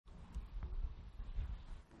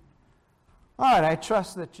All right, I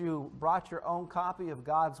trust that you brought your own copy of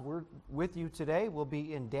God's Word with you today. We'll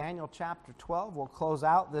be in Daniel chapter 12. We'll close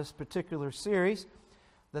out this particular series.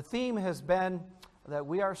 The theme has been that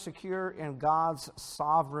we are secure in God's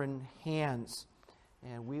sovereign hands.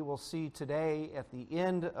 And we will see today at the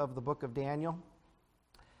end of the book of Daniel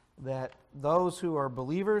that those who are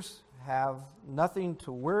believers have nothing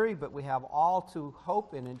to worry, but we have all to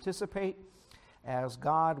hope and anticipate as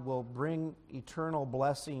God will bring eternal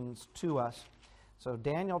blessings to us. So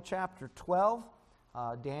Daniel chapter 12,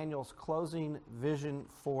 Daniel's closing vision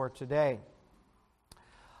for today.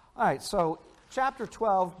 All right, so chapter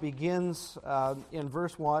 12 begins in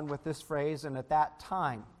verse 1 with this phrase, "and at that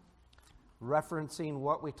time," referencing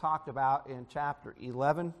what we talked about in chapter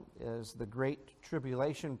 11 is the Great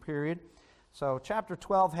Tribulation period. So chapter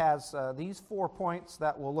 12 has these 4 points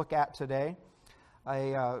that we'll look at today.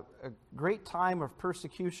 A great time of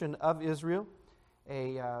persecution of Israel,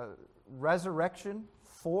 a resurrection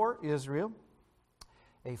for Israel,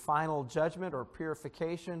 a final judgment or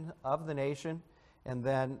purification of the nation, and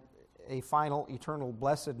then a final eternal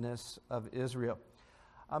blessedness of Israel.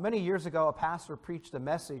 Many years ago, a pastor preached a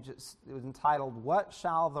message. It was entitled, "What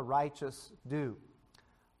Shall the Righteous Do?"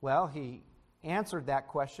 Well, he answered that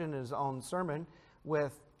question in his own sermon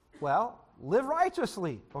with, well, live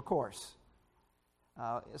righteously, of course.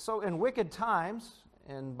 So in wicked times,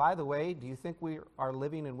 and by the way, do you think we are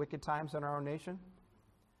living in wicked times in our own nation?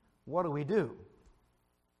 What do?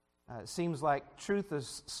 It seems like truth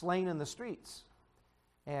is slain in the streets.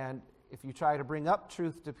 And if you try to bring up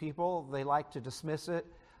truth to people, they like to dismiss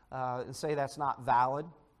it and say that's not valid.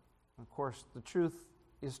 Of course, the truth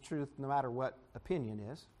is truth no matter what opinion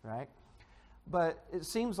is, right? But it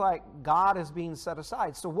seems like God is being set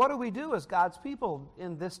aside. So what do we do as God's people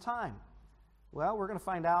in this time? Well, we're going to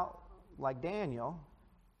find out, like Daniel,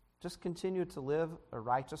 just continue to live a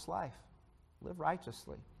righteous life. Live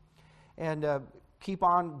righteously. And keep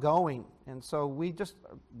on going. And so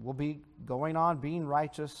we'll be going on being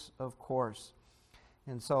righteous, of course.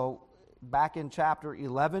 And so back in chapter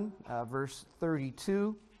 11, verse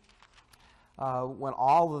 32, when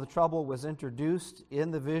all of the trouble was introduced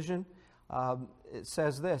in the vision, it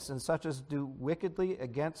says this, "And such as do wickedly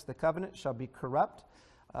against the covenant shall be corrupt,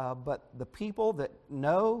 but the people that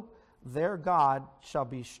know their God shall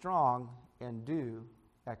be strong and do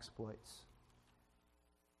exploits."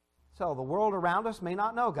 So the world around us may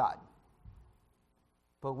not know God,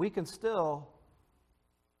 but we can still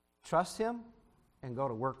trust Him and go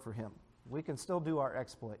to work for Him. We can still do our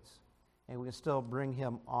exploits, and we can still bring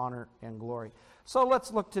Him honor and glory. So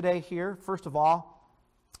let's look today here, first of all,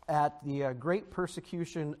 at the great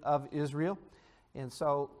persecution of Israel. And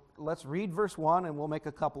so let's read verse 1, and we'll make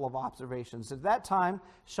a couple of observations. "At that time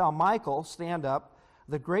shall Michael stand up,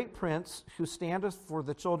 the great prince, who standeth for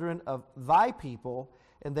the children of thy people,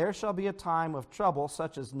 and there shall be a time of trouble,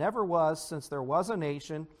 such as never was since there was a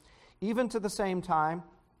nation, even to the same time.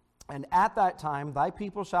 And at that time thy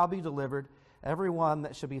people shall be delivered, every one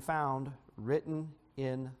that shall be found written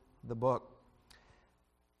in the book."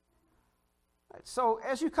 So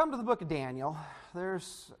as you come to the book of Daniel,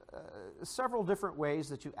 there's several different ways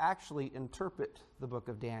that you actually interpret the book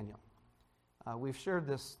of Daniel. We've shared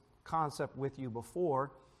this concept with you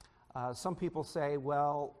before. Some people say,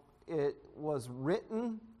 well, it was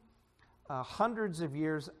written hundreds of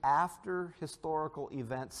years after historical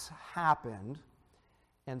events happened,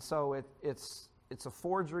 and so it's a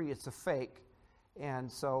forgery, it's a fake, and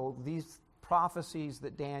so these prophecies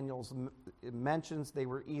that Daniel mentions, they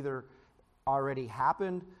were either already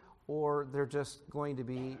happened or they're just going to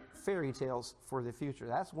be fairy tales for the future.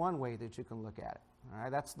 That's one way that you can look at it. All right,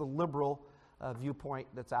 that's the liberal viewpoint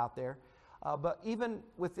that's out there. But even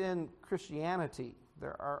within Christianity,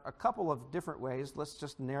 there are a couple of different ways. Let's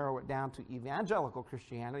just narrow it down to evangelical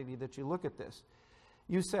Christianity that you look at this.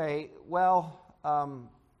 You say, well,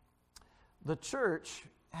 the church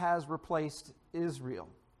has replaced Israel.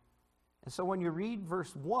 And so when you read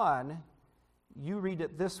verse 1, you read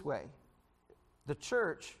it this way. The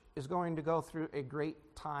church is going to go through a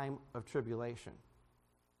great time of tribulation.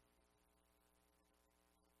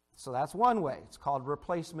 So that's one way. It's called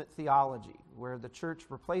replacement theology, where the church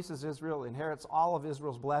replaces Israel, inherits all of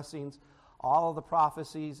Israel's blessings, all of the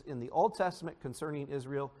prophecies in the Old Testament concerning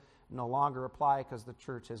Israel no longer apply because the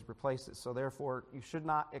church has replaced it. So therefore, you should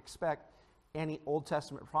not expect any Old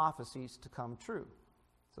Testament prophecies to come true.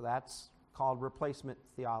 So that's called replacement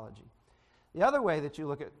theology. The other way that you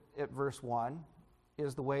look at verse 1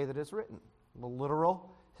 is the way that it's written, the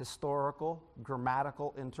literal, historical,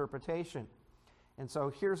 grammatical interpretation. And so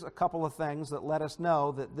here's a couple of things that let us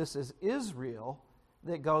know that this is Israel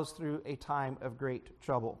that goes through a time of great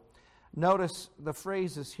trouble. Notice the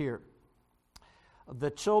phrases here. The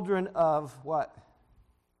children of what?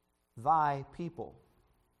 Thy people.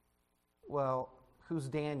 Well, who's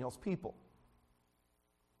Daniel's people?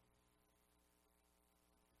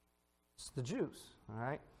 It's the Jews, all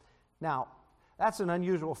right? Now, that's an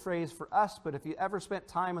unusual phrase for us, but if you ever spent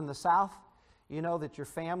time in the South, you know that your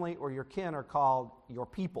family or your kin are called your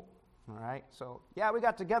people, all right? So, yeah, we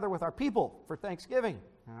got together with our people for Thanksgiving,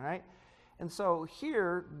 all right? And so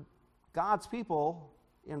here, God's people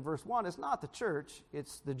in verse 1 is not the church,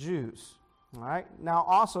 it's the Jews, all right? Now,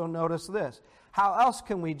 also notice this. How else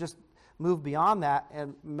can we just move beyond that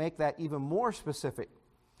and make that even more specific?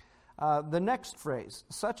 The next phrase,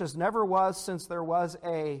 such as never was since there was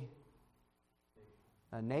a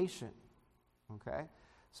nation, okay?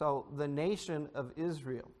 So the nation of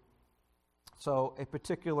Israel. So a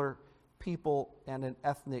particular people and an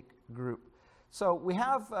ethnic group. So we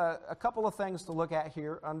have a couple of things to look at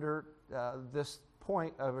here under this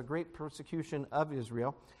point of a great persecution of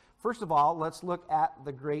Israel. First of all, let's look at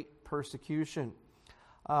the great persecution.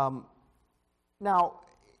 Now,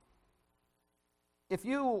 if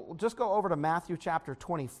you just go over to Matthew chapter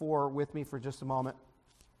 24 with me for just a moment,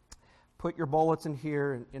 put your bulletin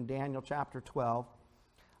here in Daniel chapter 12.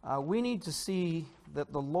 We need to see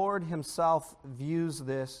that the Lord himself views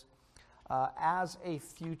this as a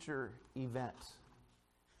future event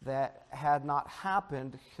that had not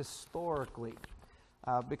happened historically.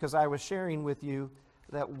 Because I was sharing with you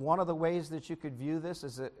that one of the ways that you could view this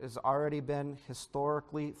is it has already been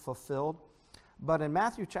historically fulfilled. But in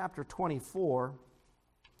Matthew chapter 24,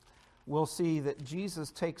 we'll see that Jesus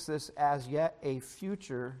takes this as yet a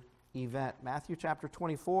future event. Matthew chapter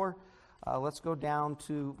 24, let's go down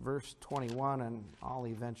to verse 21, and I'll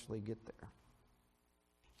eventually get there.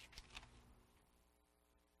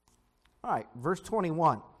 All right, verse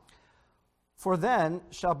 21. For then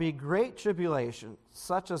shall be great tribulation,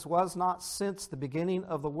 such as was not since the beginning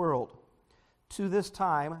of the world, to this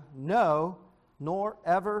time, no, nor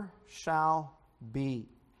ever shall be.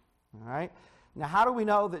 All right? Now, how do we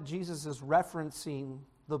know that Jesus is referencing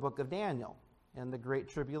the book of Daniel and the great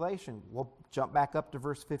tribulation? We'll jump back up to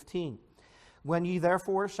verse 15. When ye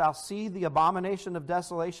therefore shall see the abomination of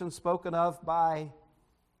desolation spoken of by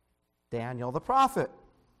Daniel the prophet,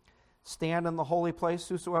 stand in the holy place,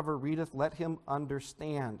 whosoever readeth, let him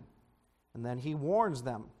understand. And then he warns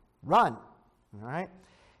them, run. All right?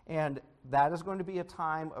 And that is going to be a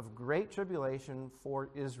time of great tribulation for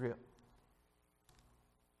Israel.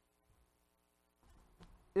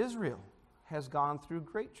 Israel has gone through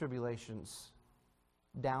great tribulations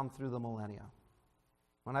down through the millennia.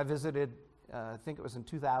 When I visited, I think it was in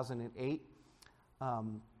 2008,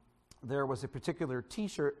 there was a particular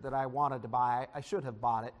t-shirt that I wanted to buy. I should have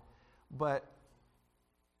bought it, but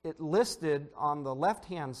it listed on the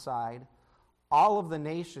left-hand side all of the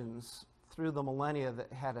nations through the millennia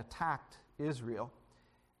that had attacked Israel.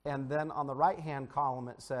 And then on the right-hand column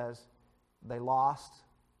it says they lost,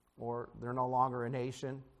 or they're no longer a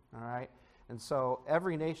nation, all right? And so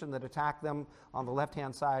every nation that attacked them on the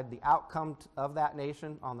left-hand side, the outcome of that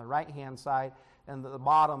nation on the right-hand side, and the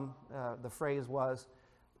bottom, the phrase was,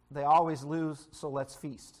 they always lose, so let's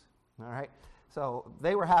feast, all right? So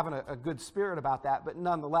they were having a good spirit about that, but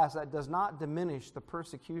nonetheless, that does not diminish the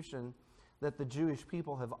persecution that the Jewish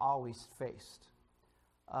people have always faced.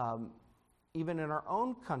 Even in our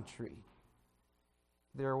own country,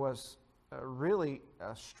 there was really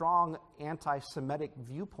a strong anti-Semitic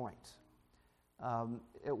viewpoint.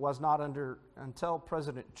 It was not until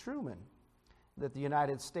President Truman that the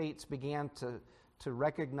United States began to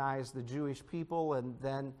recognize the Jewish people, and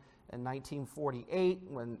then in 1948,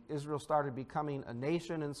 when Israel started becoming a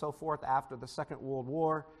nation and so forth after the Second World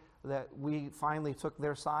War, that we finally took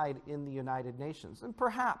their side in the United Nations. And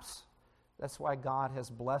perhaps that's why God has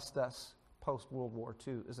blessed us post-World War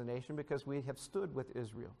II as a nation, because we have stood with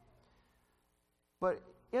Israel. But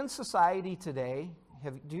in society today,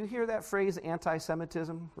 do you hear that phrase,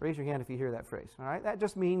 anti-Semitism? Raise your hand if you hear that phrase. All right, that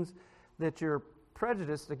just means that you're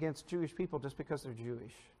prejudiced against Jewish people just because they're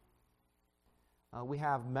Jewish. We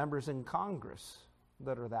have members in Congress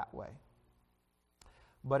that are that way.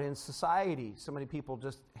 But in society, so many people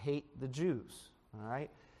just hate the Jews. All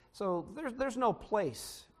right, so there's no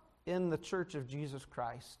place in the Church of Jesus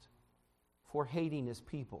Christ for hating his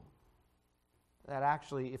people. That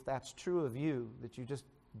actually, if that's true of you, that you just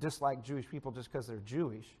dislike Jewish people just because they're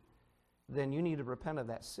Jewish, then you need to repent of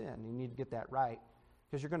that sin. You need to get that right,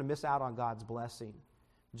 because you're going to miss out on God's blessing.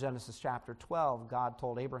 Genesis chapter 12, God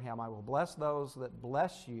told Abraham, I will bless those that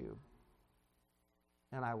bless you,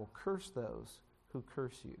 and I will curse those who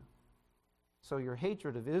curse you. So your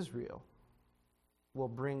hatred of Israel will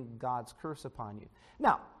bring God's curse upon you.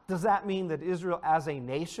 Now, does that mean that Israel as a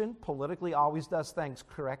nation politically always does things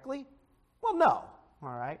correctly? Well, no,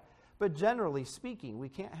 all right? But generally speaking, we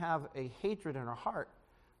can't have a hatred in our heart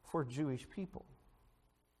for Jewish people.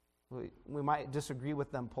 We might disagree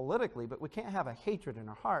with them politically, but we can't have a hatred in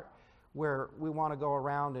our heart where we want to go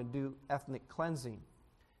around and do ethnic cleansing.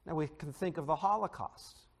 Now, we can think of the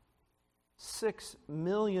Holocaust. 6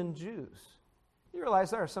 million Jews. You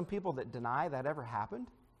realize there are some people that deny that ever happened?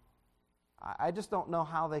 I just don't know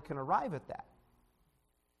how they can arrive at that.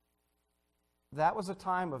 That was a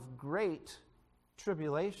time of great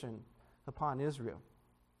tribulation upon Israel.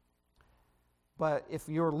 But if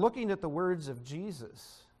you're looking at the words of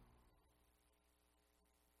Jesus,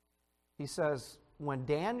 he says, when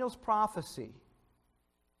Daniel's prophecy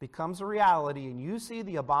becomes a reality and you see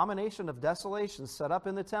the abomination of desolation set up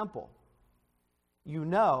in the temple, you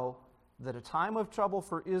know that a time of trouble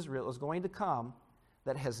for Israel is going to come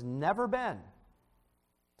that has never been.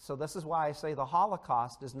 So this is why I say the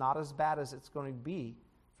Holocaust is not as bad as it's going to be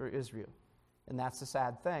for Israel. And that's the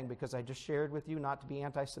sad thing, because I just shared with you not to be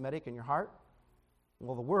anti-Semitic in your heart.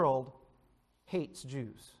 Well, the world hates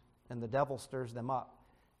Jews, and the devil stirs them up.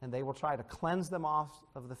 And they will try to cleanse them off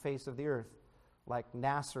of the face of the earth, like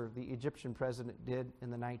Nasser, the Egyptian president, did in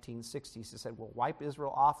the 1960s. He said, we'll wipe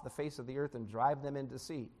Israel off the face of the earth and drive them into the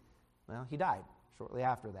sea. Well, he died shortly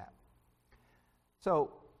after that.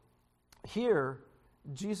 So here,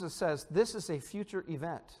 Jesus says this is a future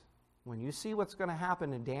event. When you see what's going to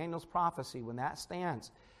happen in Daniel's prophecy, when that stands.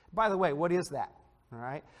 By the way, what is that? All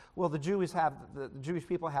right. Well, the Jewish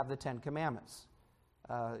people have the 10 Commandments.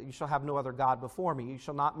 You shall have no other God before me. You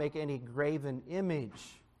shall not make any graven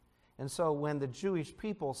image. And so when the Jewish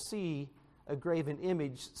people see a graven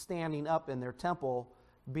image standing up in their temple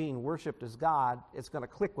being worshipped as God, it's going to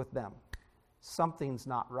click with them. Something's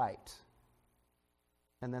not right.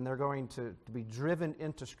 And then they're going to be driven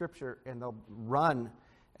into Scripture, and they'll run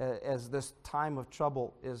as this time of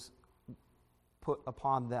trouble is put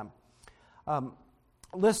upon them.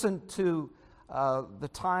 Listen to the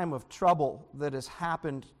time of trouble that has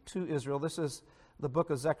happened to Israel. This is the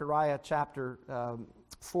book of Zechariah, chapter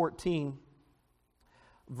 14,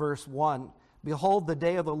 verse 1. Behold, the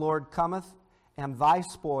day of the Lord cometh, and thy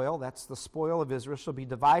spoil, that's the spoil of Israel, shall be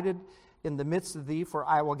divided in the midst of thee, for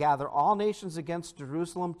I will gather all nations against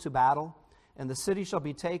Jerusalem to battle, and the city shall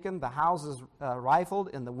be taken, the houses rifled,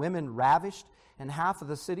 and the women ravished, and half of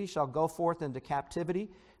the city shall go forth into captivity,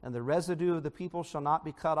 and the residue of the people shall not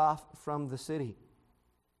be cut off from the city.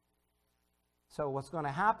 So what's going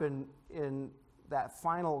to happen in that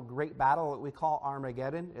final great battle that we call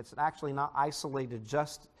Armageddon, it's actually not isolated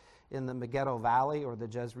just in the Megiddo Valley or the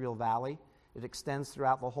Jezreel Valley. It extends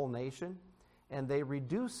throughout the whole nation. And they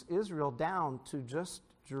reduce Israel down to just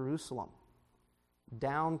Jerusalem,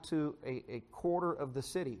 down to a quarter of the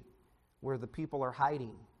city where the people are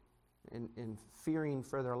hiding and fearing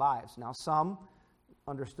for their lives. Now, some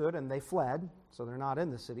understood and they fled, so they're not in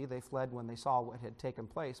the city. They fled when they saw what had taken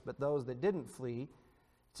place. But those that didn't flee,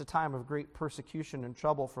 it's a time of great persecution and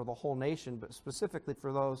trouble for the whole nation, but specifically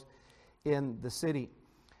for those in the city.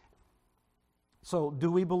 So, do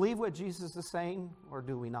we believe what Jesus is saying, or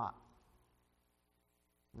do we not?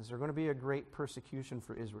 Is there going to be a great persecution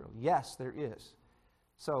for Israel? Yes, there is.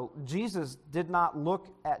 So Jesus did not look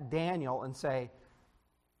at Daniel and say,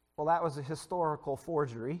 well, that was a historical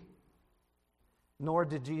forgery. Nor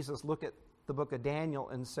did Jesus look at the book of Daniel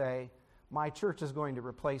and say, my church is going to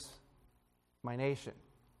replace my nation.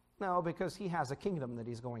 No, because he has a kingdom that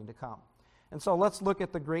he's going to come. And so let's look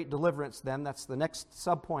at the great deliverance then. That's the next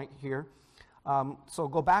subpoint here. So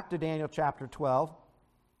go back to Daniel chapter 12.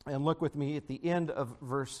 And look with me at the end of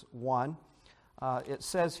verse 1. It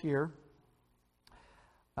says here,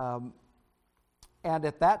 and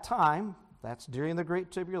at that time, that's during the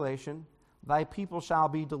great tribulation, thy people shall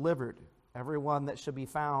be delivered, everyone that shall be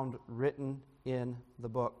found written in the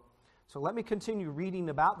book. So let me continue reading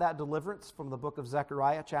about that deliverance from the book of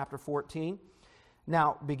Zechariah, chapter 14.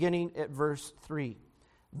 Now, beginning at verse 3.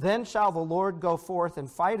 Then shall the Lord go forth and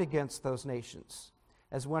fight against those nations,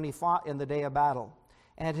 as when he fought in the day of battle.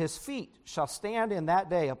 And his feet shall stand in that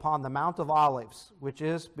day upon the Mount of Olives, which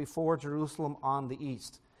is before Jerusalem on the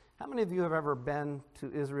east. How many of you have ever been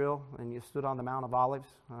to Israel and you stood on the Mount of Olives?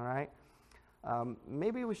 All right.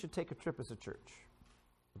 Maybe we should take a trip as a church.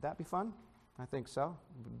 Would that be fun? I think so.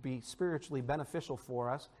 It would be spiritually beneficial for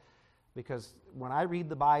us, because when I read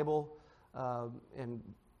the Bible and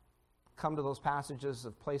come to those passages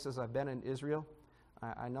of places I've been in Israel,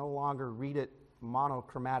 I no longer read it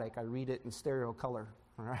monochromatic. I read it in stereo color.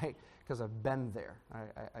 All right, because I've been there.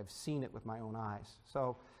 I've seen it with my own eyes.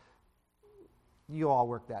 So You all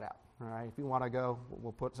work that out. All right, if you want to go,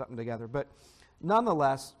 we'll put something together. But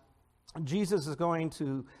nonetheless, Jesus is going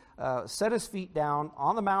to set his feet down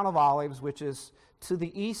on the Mount of Olives, which is to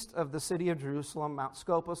the east of the city of Jerusalem, Mount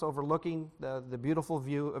Scopus, overlooking the beautiful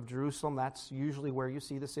view of Jerusalem. That's usually where you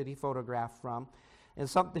see the city photographed from. And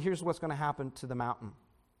here's what's going to happen to the mountain.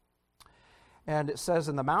 And it says,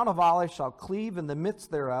 "And the Mount of Olives shall cleave in the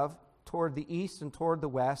midst thereof, toward the east and toward the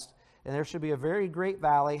west. And there shall be a very great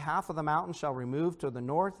valley. Half of the mountain shall remove to the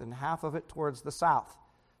north, and half of it towards the south."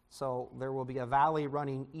 So there will be a valley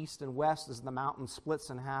running east and west as the mountain splits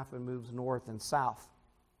in half and moves north and south.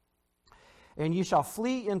 "And ye shall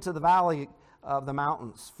flee into the valley of the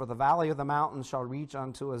mountains, for the valley of the mountains shall reach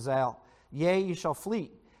unto Azel. Yea, ye shall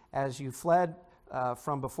flee, as you fled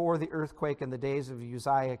from before the earthquake in the days of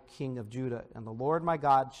Uzziah king of Judah. And the Lord my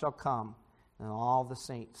God shall come, and all the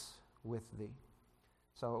saints with thee."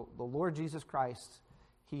 So the Lord Jesus Christ,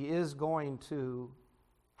 he is going to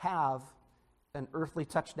have an earthly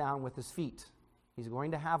touchdown with his feet. He's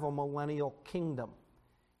going to have a millennial kingdom.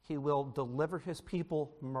 He will deliver his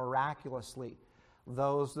people miraculously.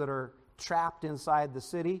 Those that are trapped inside the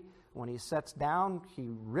city, when he sets down, he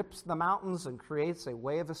rips the mountains and creates a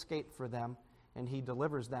way of escape for them, and he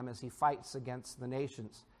delivers them as he fights against the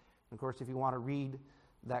nations. And of course, if you want to read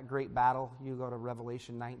that great battle, you go to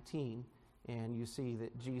Revelation 19, and you see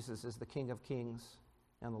that Jesus is the King of Kings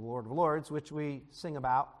and the Lord of Lords, which we sing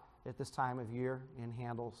about at this time of year in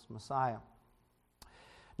Handel's Messiah.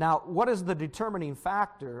 Now, what is the determining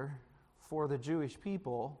factor for the Jewish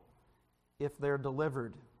people if they're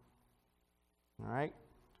delivered? All right?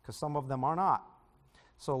 Because some of them are not.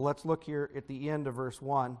 So let's look here at the end of verse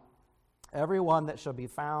 1. "Everyone that shall be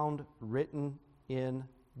found written in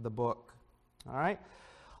the book." All right?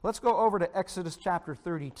 Let's go over to Exodus chapter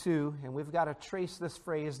 32, and we've got to trace this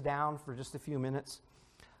phrase down for just a few minutes.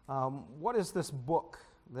 What is this book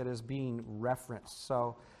that is being referenced?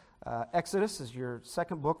 So Exodus is your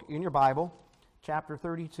second book in your Bible, chapter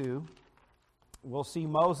 32. We'll see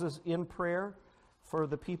Moses in prayer for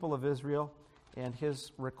the people of Israel and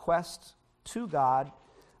his request to God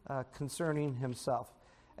concerning himself.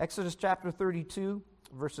 Exodus chapter 32,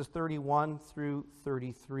 verses 31 through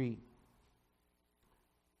 33.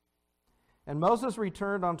 "And Moses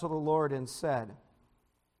returned unto the Lord and said,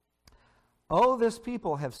 O this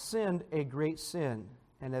people have sinned a great sin,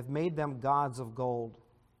 and have made them gods of gold.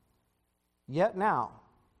 Yet now,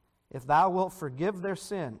 if thou wilt forgive their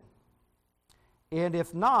sin, and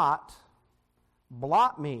if not,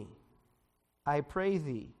 blot me, I pray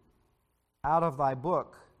thee, out of thy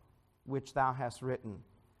book which thou hast written.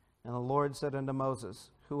 And the Lord said unto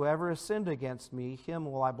Moses, Whoever has sinned against me, him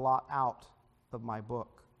will I blot out of my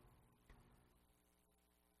book."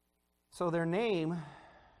 So their name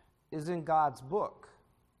is in God's book.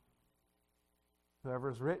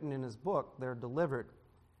 Whoever's written in his book, they're delivered.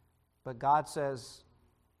 But God says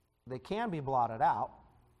they can be blotted out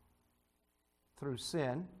through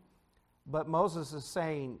sin. But Moses is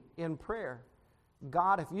saying in prayer,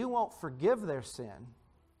 God, if you won't forgive their sin,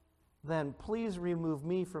 then please remove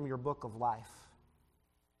me from your book of life.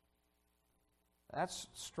 That's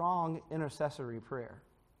strong intercessory prayer.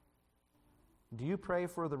 Do you pray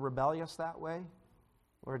for the rebellious that way?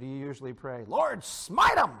 Or do you usually pray, Lord,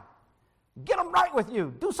 smite them! Get them right with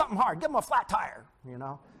you! Do something hard! Give them a flat tire! You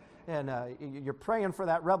know? And you're praying for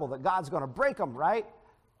that rebel, that God's going to break them, right?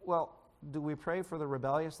 Well, do we pray for the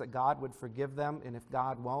rebellious that God would forgive them, and if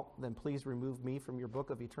God won't, then please remove me from your book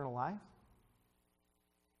of eternal life?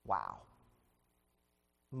 Wow.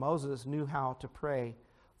 Moses knew how to pray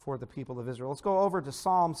for the people of Israel. Let's go over to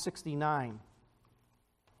Psalm 69.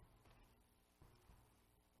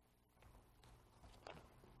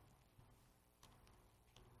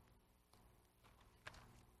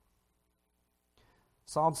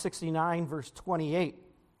 Psalm 69, verse 28.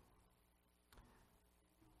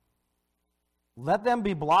 Let them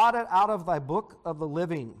be blotted out of thy book of the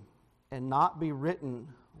living, and not be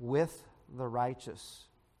written with the righteous.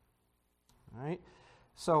 All right?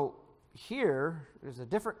 So here is a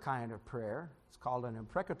different kind of prayer. It's called an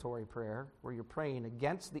imprecatory prayer, where you're praying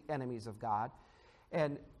against the enemies of God.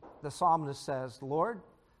 And the psalmist says, Lord,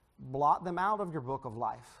 blot them out of your book of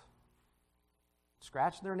life.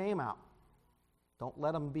 Scratch their name out. Don't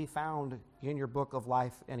let them be found in your book of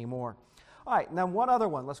life anymore. All right, and then one other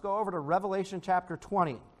one. Let's go over to Revelation chapter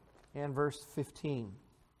 20 and verse 15.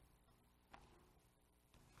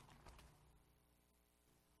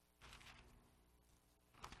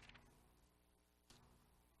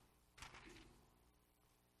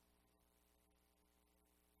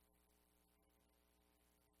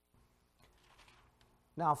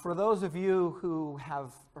 Now, for those of you who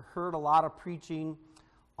have heard a lot of preaching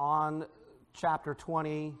on chapter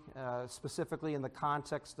 20, specifically in the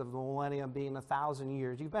context of the millennium being 1,000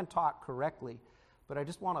 years, you've been taught correctly. But I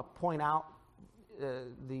just want to point out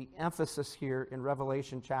the emphasis here in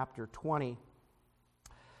Revelation chapter 20.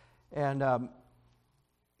 And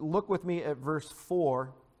look with me at verse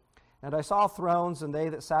 4. And I saw thrones, and they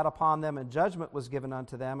that sat upon them, and judgment was given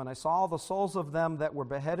unto them. And I saw the souls of them that were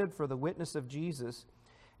beheaded for the witness of Jesus,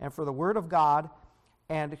 and for the word of God,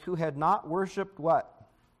 and who had not worshipped what?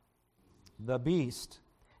 The beast,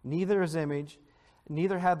 neither his image,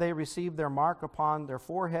 neither had they received their mark upon their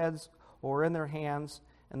foreheads or in their hands,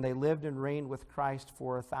 and they lived and reigned with Christ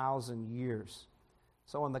for 1,000 years.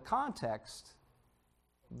 So in the context,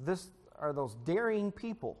 this are those daring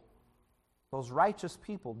people, those righteous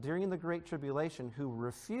people during the Great Tribulation who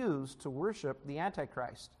refused to worship the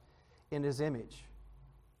Antichrist in his image.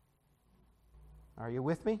 Are you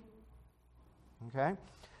with me? Okay.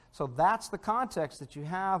 So that's the context that you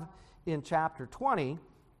have in chapter 20.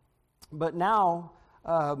 But now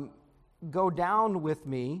go down with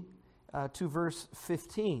me to verse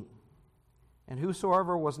 15. And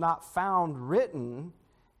whosoever was not found written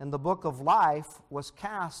in the book of life was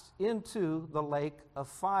cast into the lake of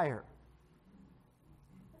fire.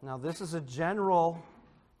 Now, this is a general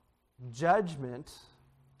judgment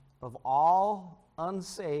of all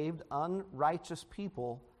unsaved, unrighteous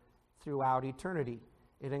people throughout eternity.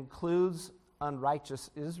 It includes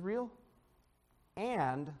unrighteous Israel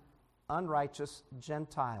and unrighteous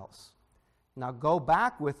Gentiles. Now, go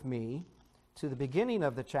back with me to the beginning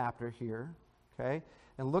of the chapter here, okay,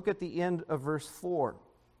 and look at the end of verse 4.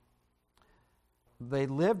 They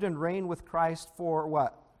lived and reigned with Christ for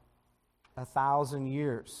what? 1,000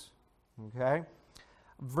 years. Okay?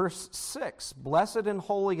 Verse 6, blessed and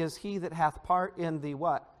holy is he that hath part in the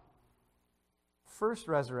what? First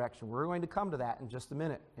resurrection. We're going to come to that in just a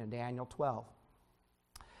minute in Daniel 12.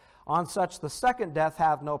 On such the second death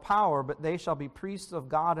hath no power, but they shall be priests of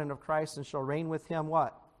God and of Christ, and shall reign with him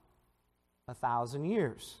what? 1,000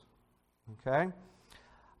 years. Okay?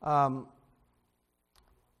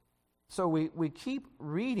 So we keep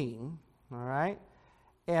reading, all right?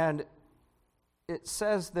 And it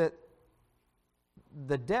says that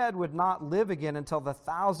the dead would not live again until the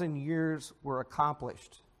 1,000 years were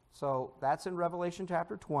accomplished. So that's in Revelation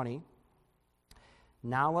chapter 20.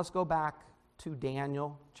 Now let's go back to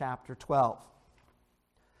Daniel chapter 12.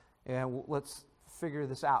 And let's figure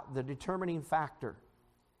this out. The determining factor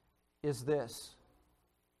is this: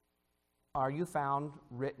 are you found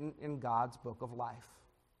written in God's book of life?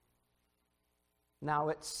 Now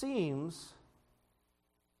it seems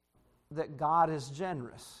that God is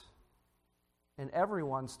generous, and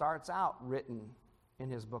everyone starts out written in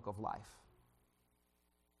his book of life.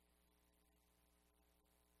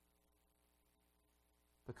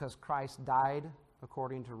 Because Christ died,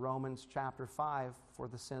 according to Romans chapter 5, for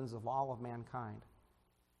the sins of all of mankind.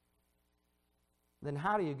 Then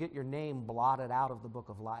how do you get your name blotted out of the book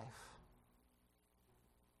of life?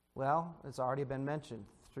 Well, it's already been mentioned,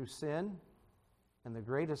 through sin, and the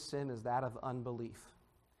greatest sin is that of unbelief.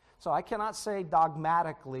 So I cannot say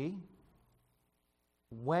dogmatically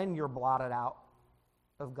when you're blotted out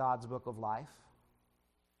of God's book of life,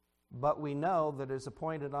 but we know that it is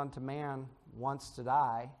appointed unto man once to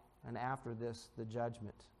die, and after this, the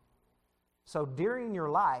judgment. So during your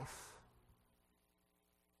life,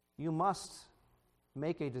 you must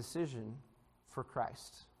make a decision for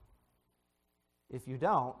Christ. If you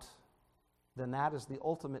don't, then that is the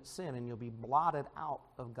ultimate sin, and you'll be blotted out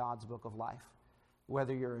of God's book of life,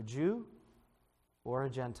 whether you're a Jew or a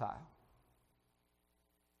Gentile.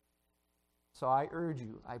 So I urge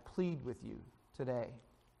you, I plead with you today,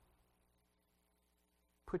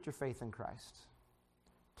 put your faith in Christ.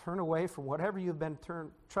 Turn away from whatever you've been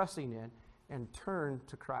trusting in and turn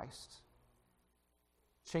to Christ.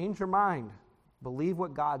 Change your mind. Believe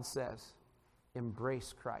what God says.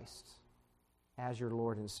 Embrace Christ as your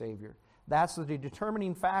Lord and Savior. That's the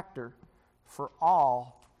determining factor for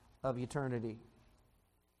all of eternity.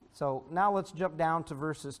 So now let's jump down to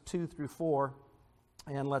verses 2 through 4,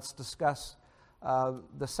 and let's discuss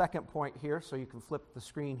the second point here. So you can flip the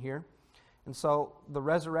screen here. And so the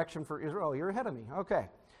resurrection for Israel, you're ahead of me. Okay,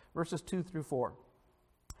 verses 2 through 4.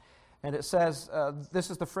 And it says, this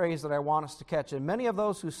is the phrase that I want us to catch. And many of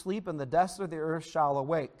those who sleep in the dust of the earth shall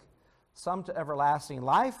awake, some to everlasting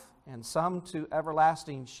life, and some to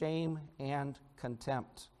everlasting shame and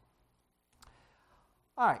contempt.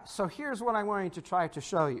 All right, so here's what I'm going to try to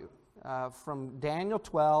show you. From Daniel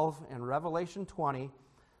 12 and Revelation 20,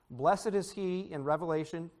 blessed is he in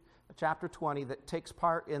Revelation chapter 20 that takes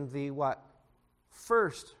part in the what?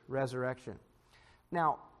 first resurrection.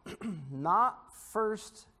 Now, not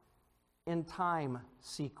first in time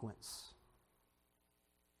sequence.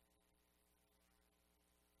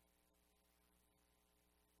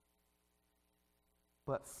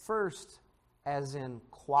 But first as in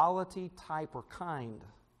quality, type, or kind.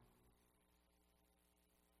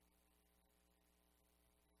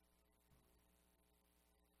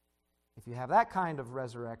 If you have that kind of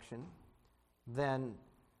resurrection, then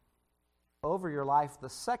over your life, the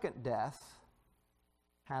second death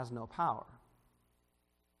has no power.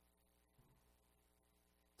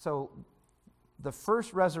 So, the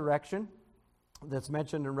first resurrection that's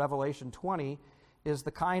mentioned in Revelation 20 is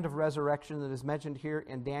the kind of resurrection that is mentioned here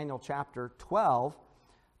in Daniel chapter 12.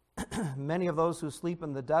 Many of those who sleep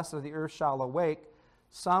in the dust of the earth shall awake,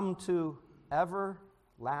 some to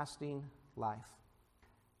everlasting life.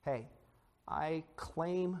 Hey, I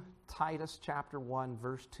claim Titus chapter 1,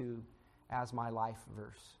 verse 2 as my life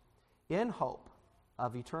verse. In hope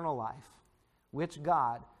of eternal life, which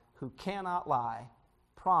God, who cannot lie,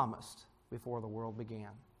 promised before the world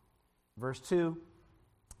began. Verse 2,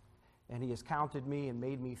 and he has counted me and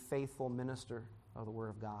made me faithful minister of the word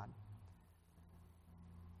of God.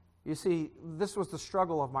 You see, this was the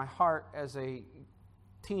struggle of my heart as a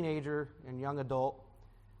teenager and young adult.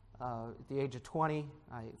 At the age of 20,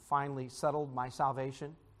 I finally settled my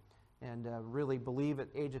salvation and really believe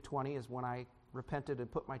at the age of 20 is when I repented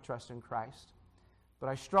and put my trust in Christ. But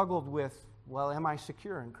I struggled with, well, am I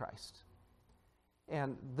secure in Christ?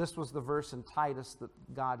 And this was the verse in Titus that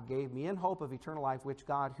God gave me, in hope of eternal life, which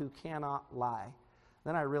God, who cannot lie.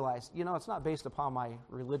 Then I realized, it's not based upon my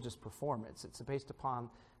religious performance. It's based upon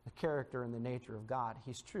the character and the nature of God.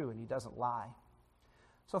 He's true and he doesn't lie.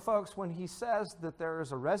 So folks, when he says that there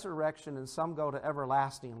is a resurrection and some go to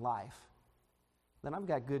everlasting life, then I've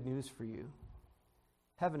got good news for you.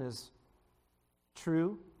 Heaven is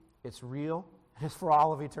true, it's real, and it's for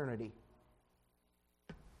all of eternity.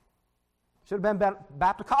 Should have been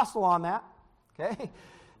Baptist-costal on that, okay?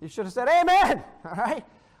 You should have said, amen, all right?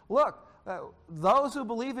 Look, those who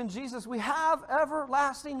believe in Jesus, we have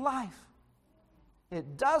everlasting life.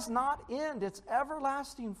 It does not end. It's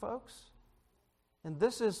everlasting, folks. And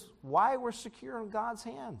this is why we're secure in God's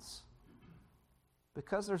hands.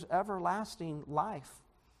 Because there's everlasting life.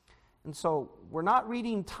 And so we're not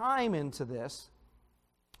reading time into this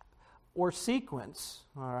or sequence,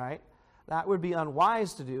 all right? That would be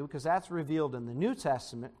unwise to do because that's revealed in the New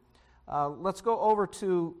Testament. Let's go over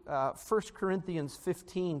to 1 Corinthians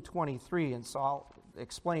 15:23, and so I'll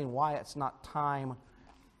explain why it's not time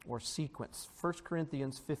or sequence. 1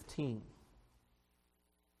 Corinthians 15.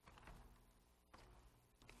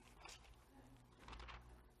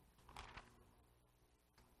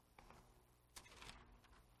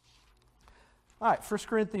 All right, 1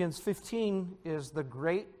 Corinthians 15 is the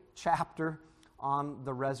great chapter on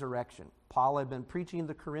the resurrection. Paul had been preaching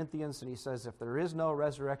the Corinthians, and he says, if there is no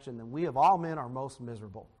resurrection, then we of all men are most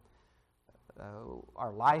miserable.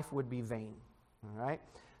 Our life would be vain. All right?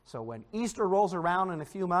 So when Easter rolls around in a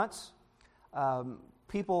few months,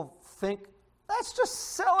 people think, that's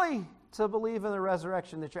just silly to believe in the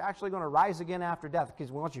resurrection, that you're actually going to rise again after death.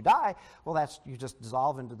 Because once you die, well, you just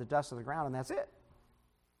dissolve into the dust of the ground, and that's it.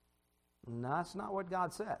 And that's not what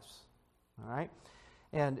God says. All right?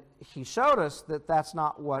 And he showed us that that's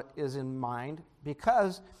not what is in mind,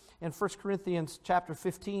 because in 1 Corinthians chapter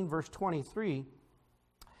 15, verse 23,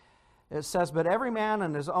 it says, but every man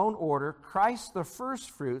in his own order, Christ the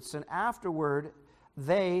firstfruits, and afterward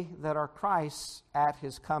they that are Christ's at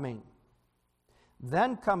his coming.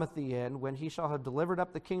 Then cometh the end, when he shall have delivered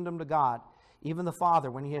up the kingdom to God, even the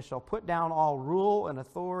Father, when he shall put down all rule and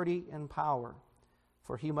authority and power.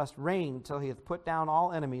 For he must reign till he hath put down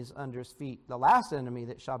all enemies under his feet. The last enemy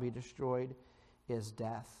that shall be destroyed is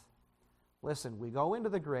death. Listen, we go into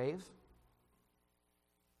the grave.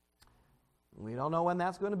 We don't know when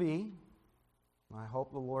that's going to be. I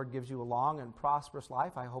hope the Lord gives you a long and prosperous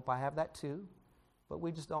life. I hope I have that too. But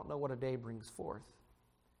we just don't know what a day brings forth.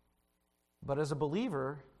 But as a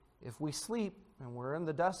believer, if we sleep and we're in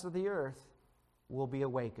the dust of the earth, we'll be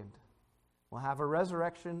awakened. We'll have a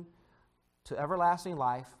resurrection to everlasting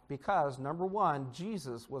life because, number one,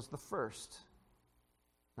 Jesus was the first.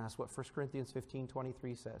 And that's what 1 Corinthians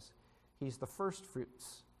 15:23 says. He's the first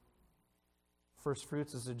fruits. First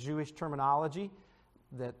fruits is a Jewish terminology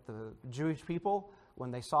that the Jewish people, when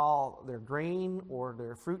they saw their grain or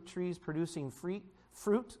their fruit trees producing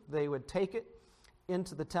fruit, they would take it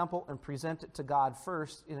into the temple and present it to God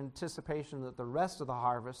first in anticipation that the rest of the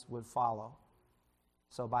harvest would follow.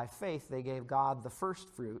 So by faith, they gave God the first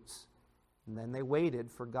fruits, and then they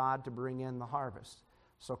waited for God to bring in the harvest.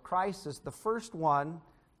 So Christ is the first one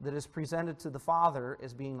that is presented to the Father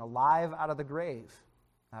as being alive out of the grave,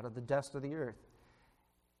 out of the dust of the earth,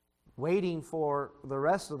 waiting for the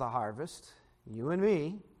rest of the harvest, you and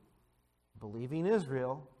me, believing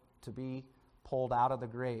Israel, to be pulled out of the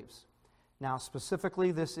graves. Now,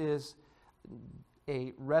 specifically, this is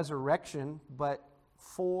a resurrection, but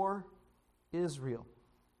for Israel,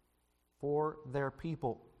 for their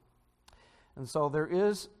people. And so there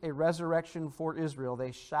is a resurrection for Israel.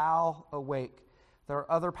 They shall awake. There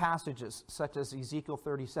are other passages, such as Ezekiel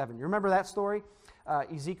 37. You remember that story?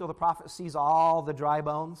 Ezekiel the prophet sees all the dry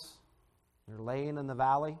bones. They're laying in the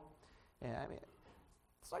valley. And I mean,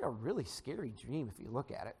 it's like a really scary dream if you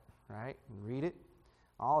look at it, right? And read it.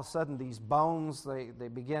 All of a sudden, these bones, they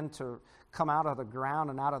begin to come out of the ground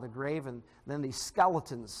and out of the grave, and then these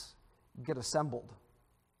skeletons get assembled.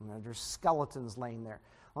 And there's skeletons laying there.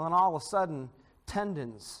 Well, then all of a sudden,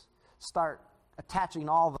 tendons start attaching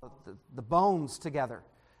all the bones together,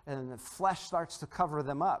 and the flesh starts to cover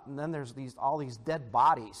them up. And then there's all these dead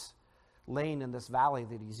bodies laying in this valley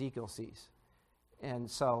that Ezekiel sees. And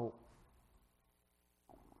so,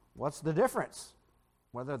 what's the difference?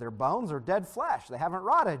 Whether they're bones or dead flesh. They haven't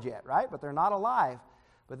rotted yet, right? But they're not alive.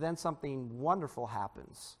 But then something wonderful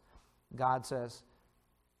happens. God says,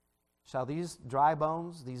 shall these dry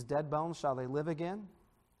bones, these dead bones, shall they live again?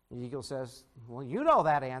 Ezekiel says, well, you know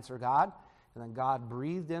that answer, God. And then God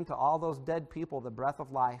breathed into all those dead people the breath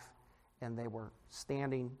of life, and they were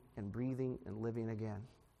standing and breathing and living again.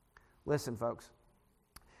 Listen, folks,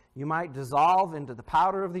 you might dissolve into the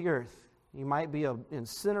powder of the earth. You might be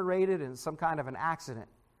incinerated in some kind of an accident,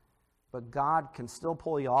 but God can still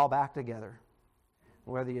pull you all back together.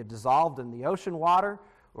 Whether you're dissolved in the ocean water,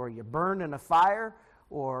 or you burned in a fire,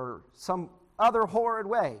 or some other horrid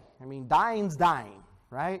way. I mean, dying's dying,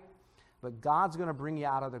 right? But God's going to bring you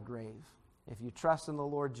out of the grave if you trust in the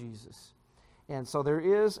Lord Jesus. And so there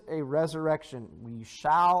is a resurrection. We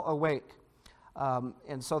shall awake.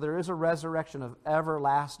 And so there is a resurrection of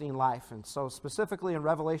everlasting life. And so specifically in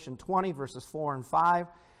Revelation 20, verses 4 and 5,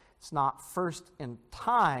 it's not first in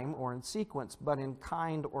time or in sequence, but in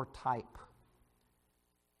kind or type.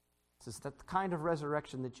 It's the kind of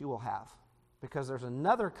resurrection that you will have. Because there's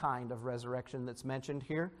another kind of resurrection that's mentioned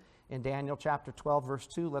here in Daniel chapter 12, verse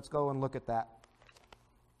 2. Let's go and look at that.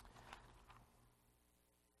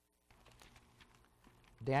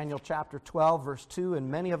 Daniel chapter 12, verse 2,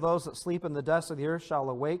 and many of those that sleep in the dust of the earth shall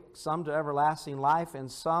awake, some to everlasting life,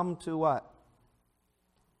 and some to what?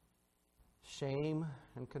 Shame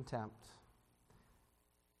and contempt.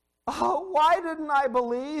 Oh, why didn't I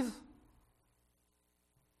believe?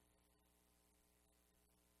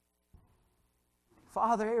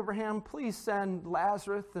 Father Abraham, please send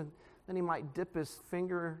Lazarus, and then he might dip his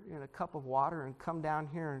finger in a cup of water and come down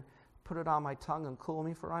here and put it on my tongue and cool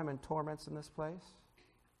me, for I'm in torments in this place.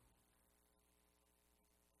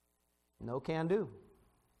 No can do.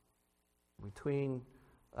 Between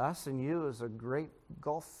us and you is a great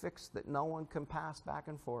gulf fixed that no one can pass back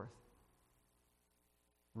and forth.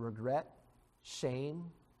 Regret, shame,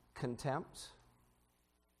 contempt.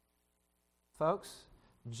 Folks,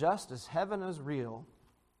 just as heaven is real,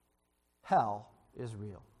 hell is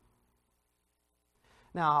real.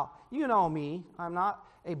 Now, you know me. I'm not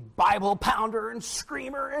a Bible pounder and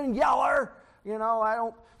screamer and yeller. You know, I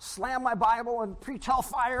don't slam my Bible and preach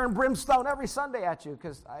hellfire and brimstone every Sunday at you,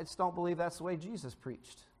 because I just don't believe that's the way Jesus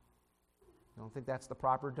preached. I don't think that's the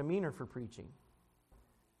proper demeanor for preaching.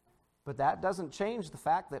 But that doesn't change the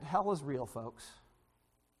fact that hell is real, folks.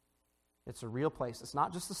 It's a real place. It's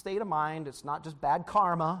not just a state of mind. It's not just bad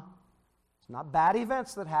karma. It's not bad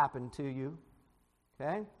events that happen to you.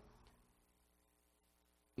 Okay?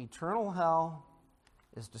 Eternal hell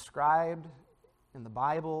is described in the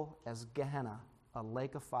Bible as Gehenna, a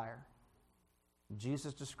lake of fire.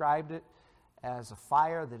 Jesus described it as a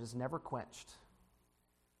fire that is never quenched,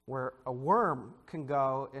 where a worm can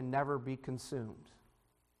go and never be consumed.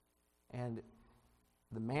 And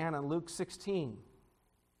the man in Luke 16,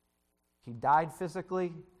 he died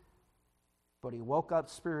physically, but he woke up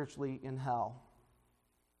spiritually in hell.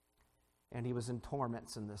 And he was in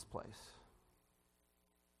torments in this place.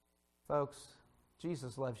 Folks,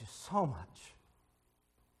 Jesus loves you so much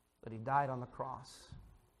that he died on the cross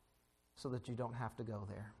so that you don't have to go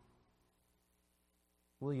there.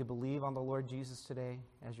 Will you believe on the Lord Jesus today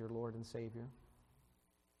as your Lord and Savior?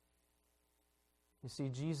 You see,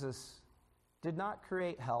 Jesus did not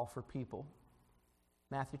create hell for people.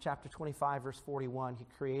 Matthew chapter 25, verse 41, he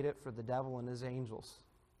created it for the devil and his angels.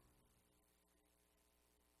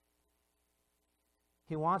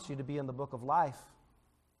 He wants you to be in the book of life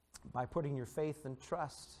by putting your faith and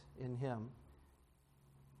trust in him.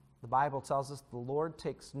 The Bible tells us the Lord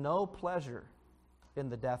takes no pleasure in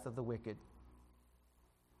the death of the wicked.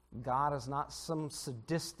 God is not some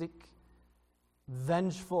sadistic,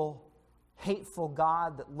 vengeful, hateful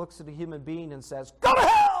God that looks at a human being and says, "Go to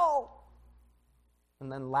hell!"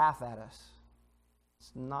 and then laugh at us.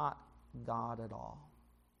 It's not God at all.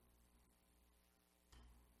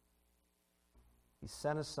 He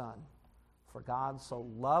sent His Son, for God so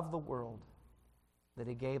loved the world that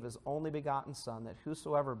He gave His only begotten Son, that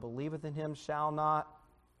whosoever believeth in Him shall not,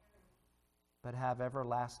 but have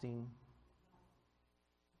everlasting.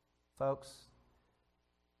 Folks,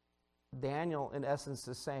 Daniel, in essence,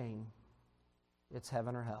 is saying, it's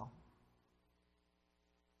heaven or hell.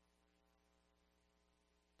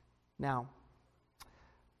 Now,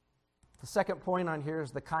 the second point on here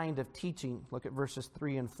is the kind of teaching. Look at verses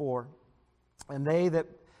 3 and 4. And they that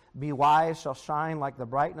be wise shall shine like the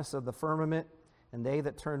brightness of the firmament, and they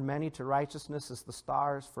that turn many to righteousness as the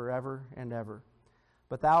stars forever and ever.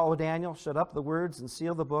 But thou, O Daniel, shut up the words and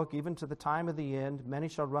seal the book, even to the time of the end. Many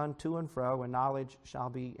shall run to and fro, and knowledge shall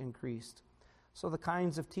be increased. So the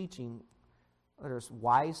kinds of teaching, there's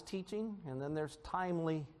wise teaching, and then there's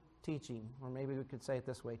timely teaching. Or maybe we could say it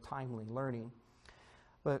this way, timely learning.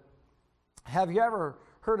 But have you ever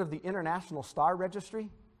heard of the International Star Registry?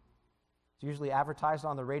 It's usually advertised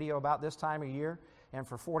on the radio about this time of year. And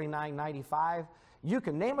for $49.95, you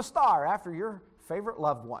can name a star after your favorite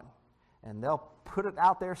loved one. And they'll put it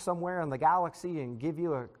out there somewhere in the galaxy and give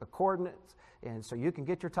you a coordinates. And so you can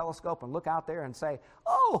get your telescope and look out there and say,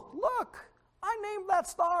 "Oh, look, I named that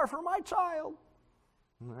star for my child."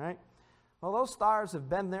 All right? Well, those stars have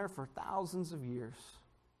been there for thousands of years.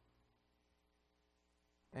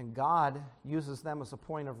 And God uses them as a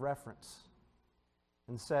point of reference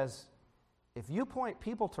and says, if you point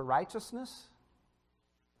people to righteousness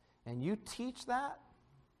and you teach that,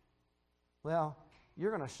 well,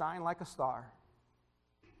 you're going to shine like a star.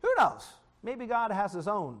 Who knows? Maybe God has His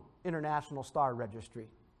own International Star Registry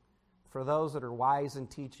for those that are wise in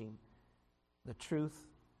teaching the truth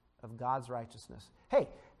of God's righteousness. Hey,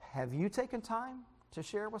 have you taken time to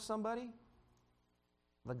share with somebody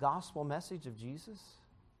the gospel message of Jesus?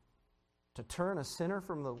 To turn a sinner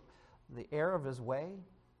from the error of his way?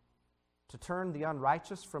 To turn the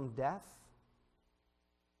unrighteous from death?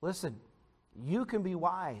 Listen, you can be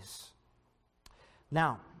wise.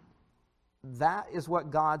 Now, that is what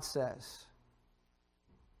God says.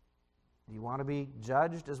 Do you want to be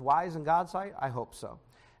judged as wise in God's sight? I hope so.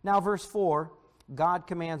 Now, verse 4, God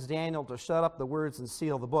commands Daniel to shut up the words and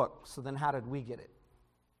seal the book. So then how did we get it?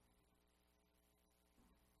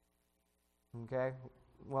 Okay?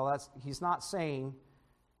 Well, he's not saying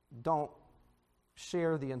don't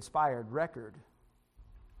share the inspired record,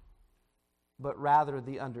 but rather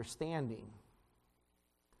the understanding.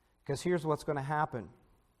 Because here's what's going to happen.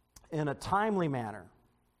 In a timely manner,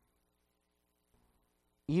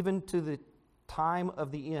 even to the time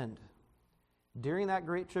of the end, during that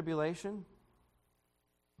great tribulation,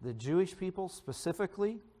 the Jewish people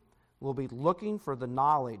specifically will be looking for the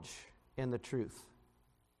knowledge and the truth.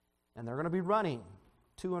 And they're going to be running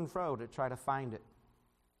to and fro to try to find it.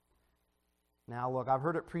 Now, look, I've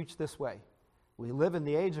heard it preached this way. We live in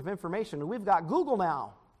the age of information, and we've got Google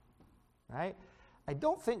now, right? I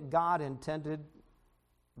don't think God intended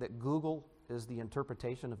that Google is the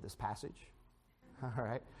interpretation of this passage, all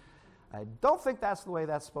right? I don't think that's the way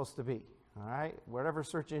that's supposed to be, all right? Whatever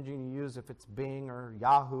search engine you use, if it's Bing or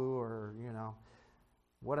Yahoo or,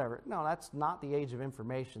 whatever. No, that's not the age of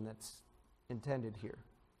information that's intended here.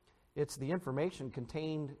 It's the information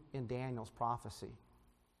contained in Daniel's prophecy.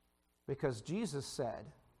 Because Jesus said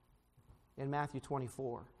in Matthew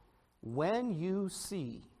 24, when you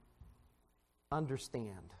see,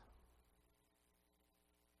 understand.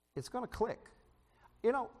 It's going to click.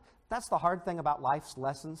 That's the hard thing about life's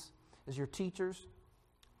lessons, is your teachers,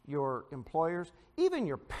 your employers, even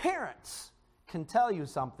your parents can tell you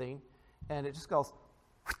something, and it just goes,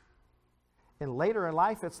 and later in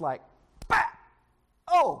life it's like, bah!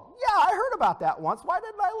 Oh, yeah, I heard about that once. Why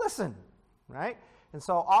didn't I listen? Right? And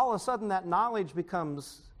so all of a sudden that knowledge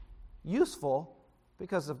becomes useful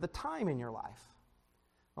because of the time in your life.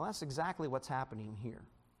 Well, that's exactly what's happening here.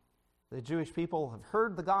 The Jewish people have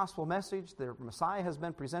heard the gospel message. Their Messiah has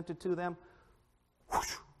been presented to them.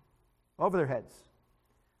 Whoosh, over their heads.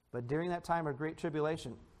 But during that time of great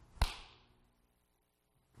tribulation,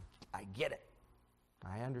 I get it.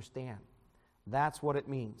 I understand. That's what it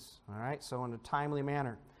means. All right? So in a timely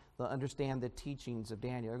manner, they'll understand the teachings of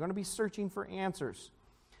Daniel. They're going to be searching for answers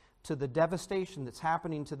to the devastation that's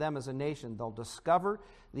happening to them as a nation. They'll discover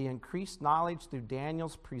the increased knowledge through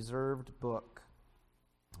Daniel's preserved book.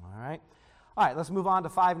 All right? All right, let's move on to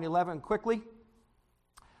 5 and 11 quickly.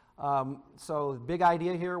 So the big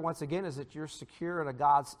idea here, once again, is that you're secure in a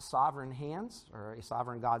God's sovereign hands, or a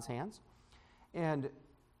sovereign God's hands. And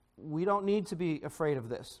we don't need to be afraid of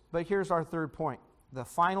this. But here's our third point, the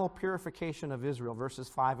final purification of Israel, verses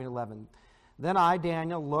 5 and 11. Then I,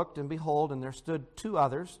 Daniel, looked, and behold, and there stood two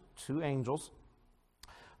others, two angels,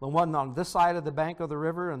 the one on this side of the bank of the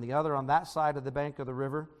river, and the other on that side of the bank of the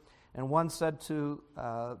river. And one said to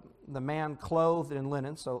the man clothed in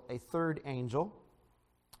linen, so a third angel,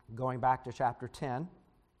 going back to chapter 10,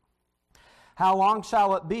 how long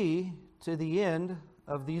shall it be to the end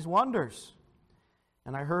of these wonders?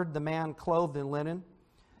 And I heard the man clothed in linen,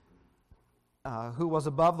 who was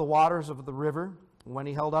above the waters of the river, when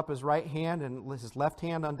he held up his right hand and his left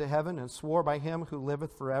hand unto heaven, and swore by him who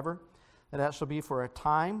liveth forever, that shall be for a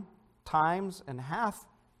time, times, and half.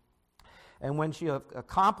 And when she hath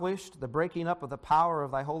accomplished the breaking up of the power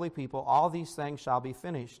of thy holy people, all these things shall be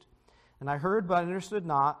finished. And I heard, but understood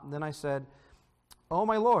not. And then I said, O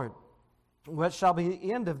my Lord, what shall be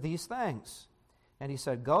the end of these things? And he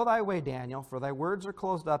said, Go thy way, Daniel, for thy words are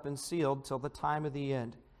closed up and sealed till the time of the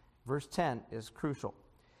end. Verse 10 is crucial.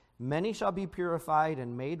 Many shall be purified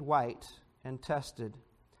and made white and tested,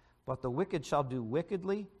 but the wicked shall do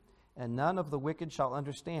wickedly, and none of the wicked shall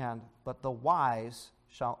understand, but the wise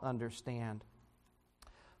shall understand.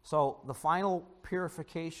 So the final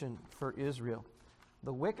purification for Israel.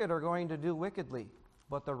 The wicked are going to do wickedly,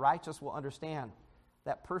 but the righteous will understand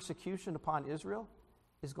that persecution upon Israel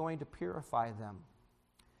is going to purify them.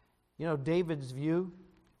 You know, David's view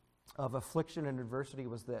of affliction and adversity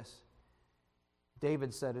was this.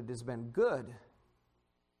 David said, It has been good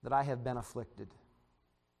that I have been afflicted.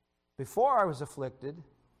 Before I was afflicted,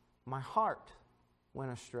 my heart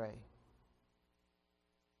went astray.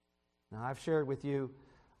 Now, I've shared with you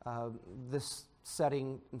this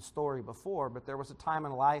setting and story before, but there was a time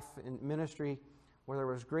in life in ministry where there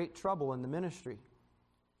was great trouble in the ministry.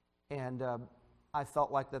 And I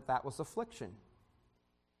felt like that was affliction.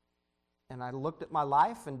 And I looked at my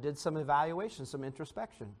life and did some evaluation, some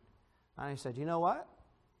introspection. And I said, you know what?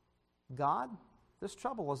 God, this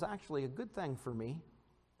trouble is actually a good thing for me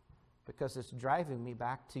because it's driving me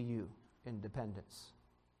back to you in dependence.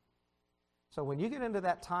 So when you get into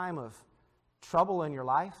that time of trouble in your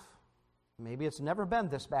life, maybe it's never been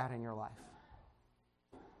this bad in your life,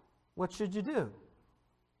 what should you do?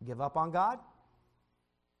 Give up on God?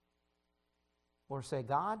 Or say,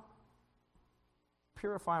 God,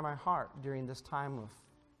 purify my heart during this time of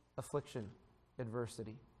affliction,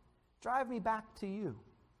 adversity. Drive me back to you.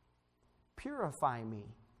 Purify me,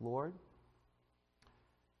 Lord.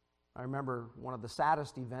 I remember one of the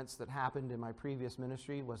saddest events that happened in my previous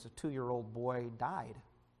ministry was a 2-year-old boy died.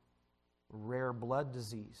 Rare blood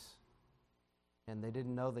disease. And they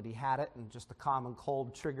didn't know that he had it, and just a common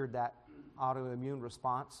cold triggered that autoimmune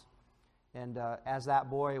response. And as that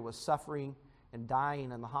boy was suffering and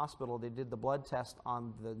dying in the hospital, they did the blood test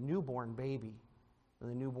on the newborn baby. And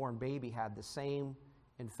the newborn baby had the same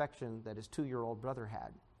infection that his 2-year-old brother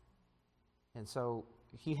had. And so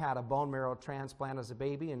he had a bone marrow transplant as a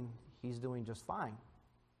baby, and he's doing just fine.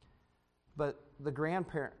 But the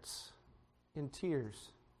grandparents, in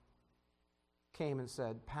tears, came and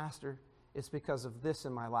said, Pastor, it's because of this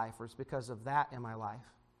in my life, or it's because of that in my life.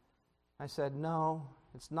 I said, no,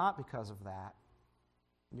 it's not because of that.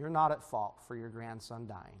 You're not at fault for your grandson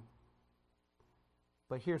dying.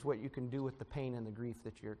 But here's what you can do with the pain and the grief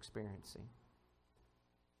that you're experiencing.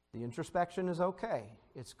 The introspection is okay.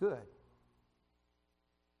 It's good.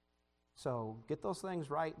 So get those things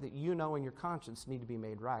right that you know in your conscience need to be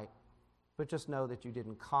made right. But just know that you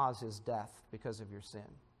didn't cause his death because of your sin.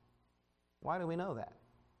 Why do we know that?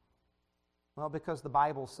 Well, because the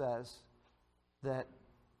Bible says that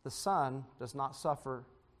the Son does not suffer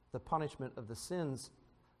the punishment of the sins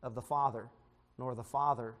of the Father, nor the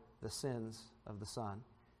Father the sins of the Son.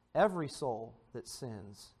 Every soul that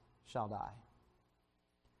sins shall die.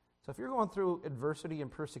 So if you're going through adversity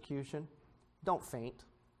and persecution, don't faint.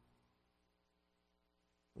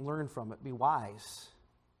 Learn from it. Be wise.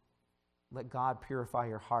 Let God purify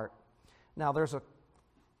your heart. Now, there's a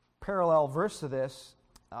parallel verse to this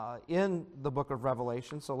in the book of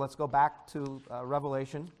Revelation. So let's go back to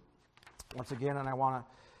Revelation once again, and I want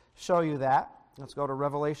to show you that. Let's go to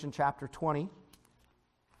Revelation chapter 20.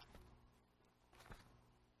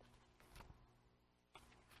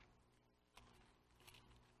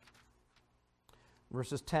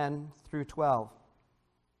 Verses 10 through 12.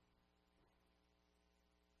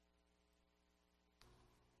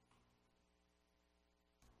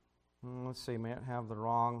 Let's see, may it have the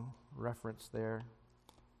wrong reference there.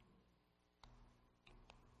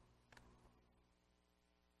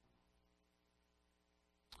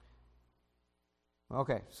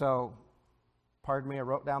 Okay, so pardon me, I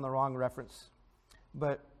wrote down the wrong reference.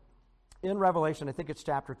 But in Revelation, I think it's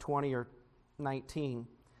chapter 20 or 19,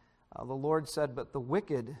 the Lord said, "But the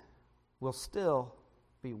wicked will still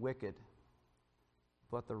be wicked,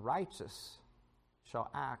 but the righteous shall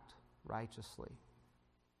act righteously."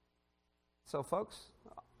 So, folks,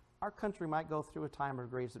 our country might go through a time of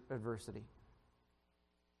great adversity.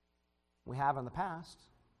 We have in the past.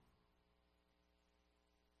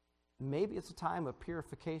 Maybe it's a time of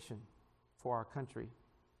purification for our country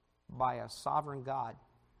by a sovereign God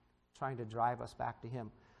trying to drive us back to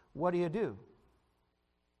Him. What do?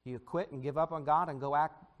 Do you quit and give up on God and go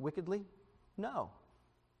act wickedly? No.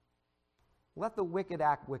 Let the wicked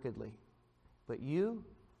act wickedly, but you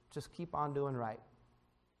just keep on doing right.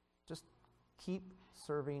 Just keep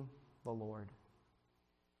serving the Lord.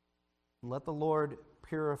 Let the Lord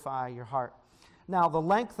purify your heart. Now, the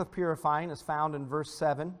length of purifying is found in verse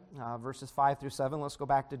 7, verses 5 through 7. Let's go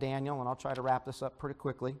back to Daniel, and I'll try to wrap this up pretty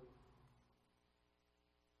quickly.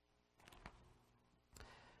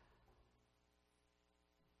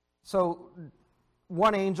 So,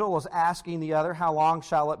 one angel was asking the other, "How long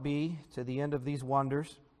shall it be to the end of these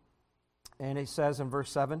wonders?" And he says in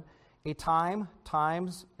verse 7, "A time,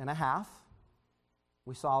 times and a half."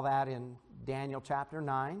 We saw that in Daniel chapter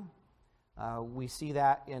 9. We see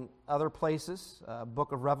that in other places,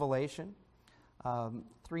 book of Revelation,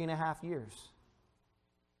 3.5 years.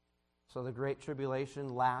 So the Great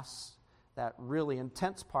Tribulation lasts, that really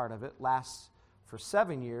intense part of it lasts for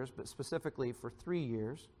 7 years, but specifically for 3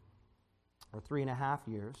 years, or 3.5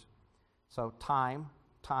 years. So time,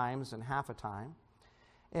 times, and half a time.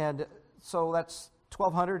 And so that's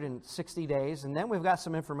 1,260 days. And then we've got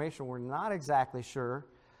some information. We're not exactly sure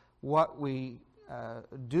what we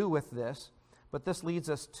do with this, but this leads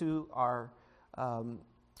us to our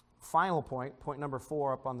final point, point number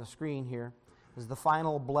 4 up on the screen here, is the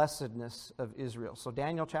final blessedness of Israel. So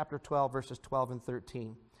Daniel chapter 12, verses 12 and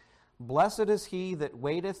 13. "Blessed is he that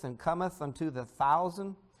waiteth and cometh unto the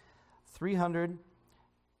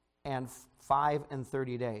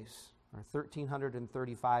 1,330 days, or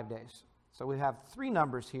 1,335 days. So we have 3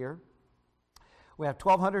 numbers here. We have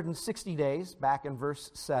 1,260 days back in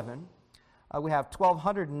verse 7. We have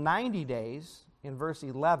 1,290 days in verse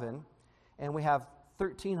 11, and we have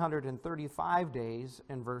 1,335 days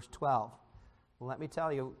in verse 12. Well, let me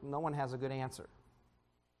tell you, no one has a good answer.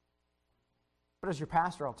 But as your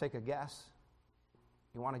pastor, I'll take a guess.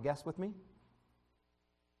 You want to guess with me?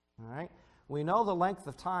 All right. We know the length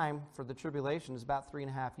of time for the tribulation is about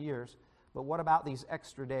 3.5 years, but what about these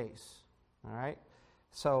extra days? All right.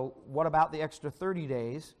 So what about the extra 30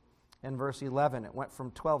 days? In verse 11, it went from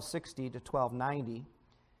 1,260 to 1,290.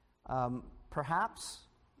 Perhaps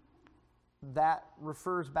that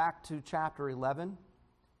refers back to chapter 11.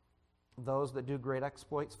 Those that do great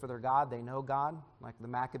exploits for their God, they know God, like the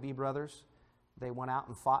Maccabee brothers. They went out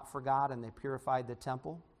and fought for God, and they purified the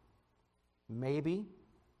temple. Maybe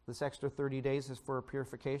this extra 30 days is for a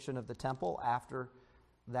purification of the temple after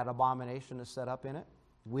that abomination is set up in it.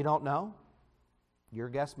 We don't know. Your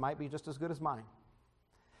guess might be just as good as mine.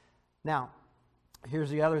 Now, here's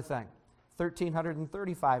the other thing.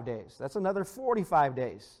 1,335 days. That's another 45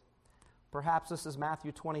 days. Perhaps this is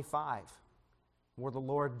Matthew 25, where the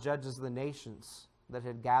Lord judges the nations that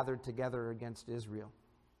had gathered together against Israel.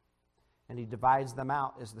 And He divides them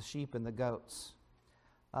out as the sheep and the goats,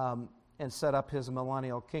 and set up His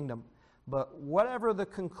millennial kingdom. But whatever the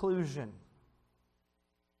conclusion,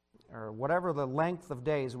 or whatever the length of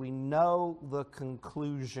days, we know the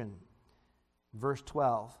conclusion. Verse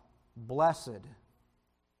 12. Blessed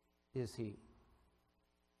is he.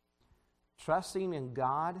 Trusting in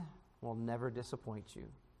God will never disappoint you.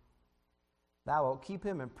 Thou wilt keep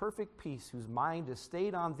him in perfect peace, whose mind is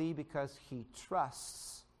stayed on thee, because he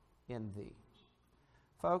trusts in thee.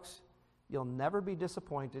 Folks, you'll never be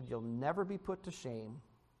disappointed. You'll never be put to shame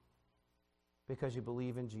because you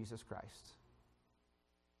believe in Jesus Christ.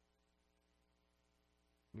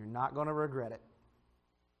 You're not going to regret it.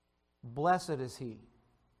 Blessed is he.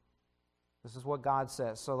 This is what God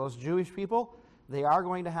says. So those Jewish people, they are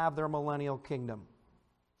going to have their millennial kingdom.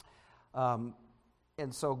 And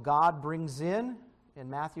so God brings in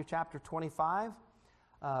Matthew chapter 25,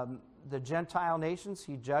 the Gentile nations.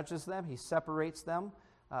 He judges them. He separates them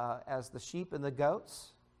as the sheep and the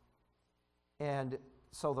goats. And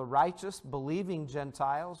so the righteous, believing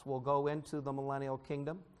Gentiles will go into the millennial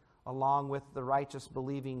kingdom, along with the righteous,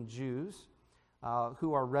 believing Jews,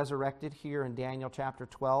 who are resurrected here in Daniel chapter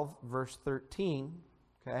 12, verse 13.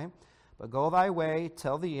 Okay? But go thy way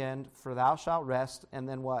till the end, for thou shalt rest, and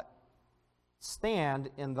then what? Stand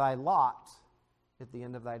in thy lot at the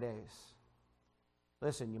end of thy days.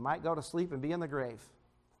 Listen, you might go to sleep and be in the grave.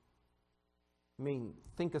 I mean,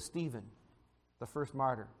 think of Stephen, the first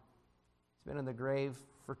martyr. He's been in the grave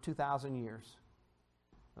for 2,000 years.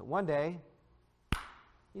 But one day,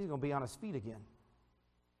 he's going to be on his feet again.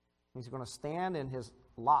 He's going to stand in his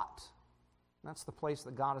lot. That's the place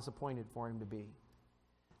that God has appointed for him to be.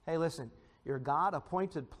 Hey, listen, your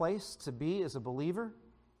God-appointed place to be as a believer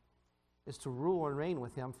is to rule and reign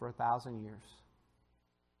with him for 1,000 years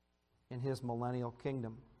in his millennial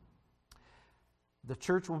kingdom. The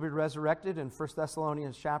church will be resurrected in 1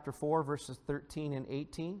 Thessalonians chapter 4, verses 13 and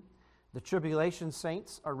 18. The tribulation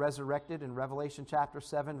saints are resurrected in Revelation chapter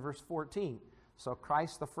 7, verse 14. So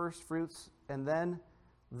Christ the first fruits, and then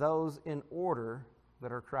those in order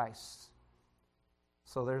that are Christ's.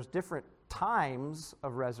 So there's different times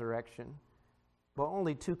of resurrection, but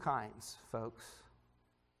only two kinds, folks.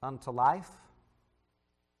 Unto life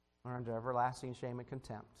or unto everlasting shame and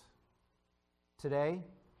contempt. Today,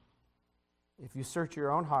 if you search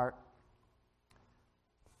your own heart,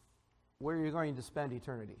 where are you going to spend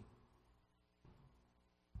eternity?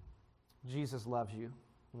 Jesus loves you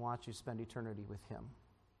and wants you to spend eternity with him.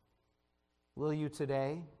 Will you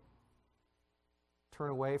today turn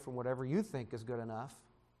away from whatever you think is good enough?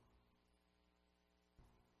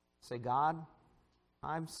 Say, God,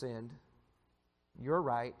 I've sinned. You're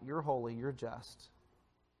right, you're holy, you're just.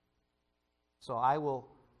 So I will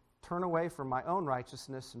turn away from my own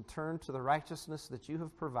righteousness and turn to the righteousness that you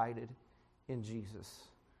have provided in Jesus.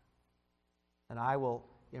 And I will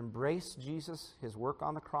embrace Jesus, his work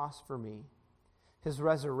on the cross for me, his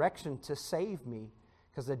resurrection to save me,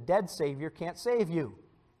 because a dead Savior can't save you.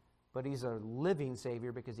 But he's a living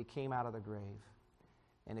Savior because he came out of the grave.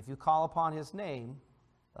 And if you call upon his name,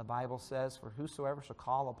 the Bible says, for whosoever shall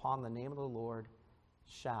call upon the name of the Lord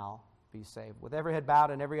shall be saved. With every head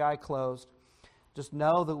bowed and every eye closed, just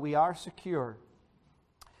know that we are secure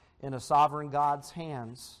in a sovereign God's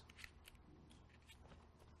hands.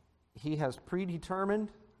 He has predetermined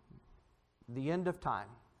the end of time.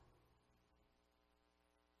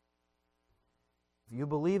 If you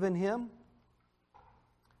believe in him,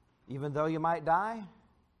 even though you might die,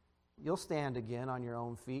 you'll stand again on your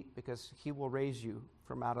own feet because he will raise you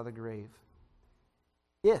from out of the grave.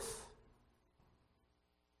 If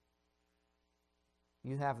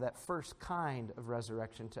you have that first kind of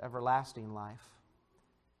resurrection to everlasting life.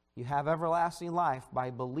 You have everlasting life by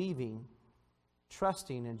believing,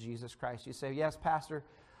 trusting in Jesus Christ. You say, yes, Pastor,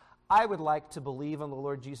 I would like to believe in the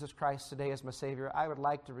Lord Jesus Christ today as my Savior. I would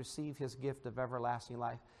like to receive his gift of everlasting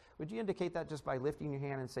life. Would you indicate that just by lifting your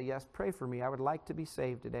hand and say, yes, pray for me. I would like to be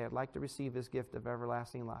saved today. I'd like to receive his gift of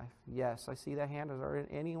everlasting life. Yes, I see that hand. Is there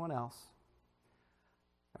anyone else?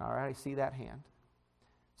 All right, I see that hand.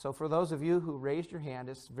 So for those of you who raised your hand,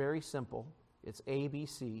 it's very simple. It's A, B,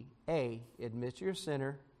 C. A, admit you're a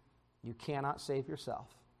sinner. You cannot save yourself.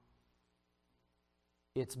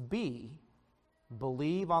 It's B,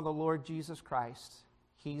 believe on the Lord Jesus Christ.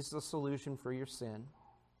 He's the solution for your sin.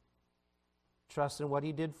 Trust in what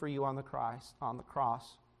he did for you on the cross.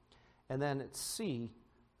 And then it's C,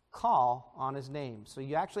 call on his name. So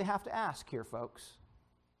you actually have to ask here, folks.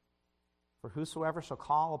 For whosoever shall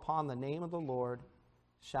call upon the name of the Lord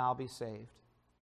shall be saved.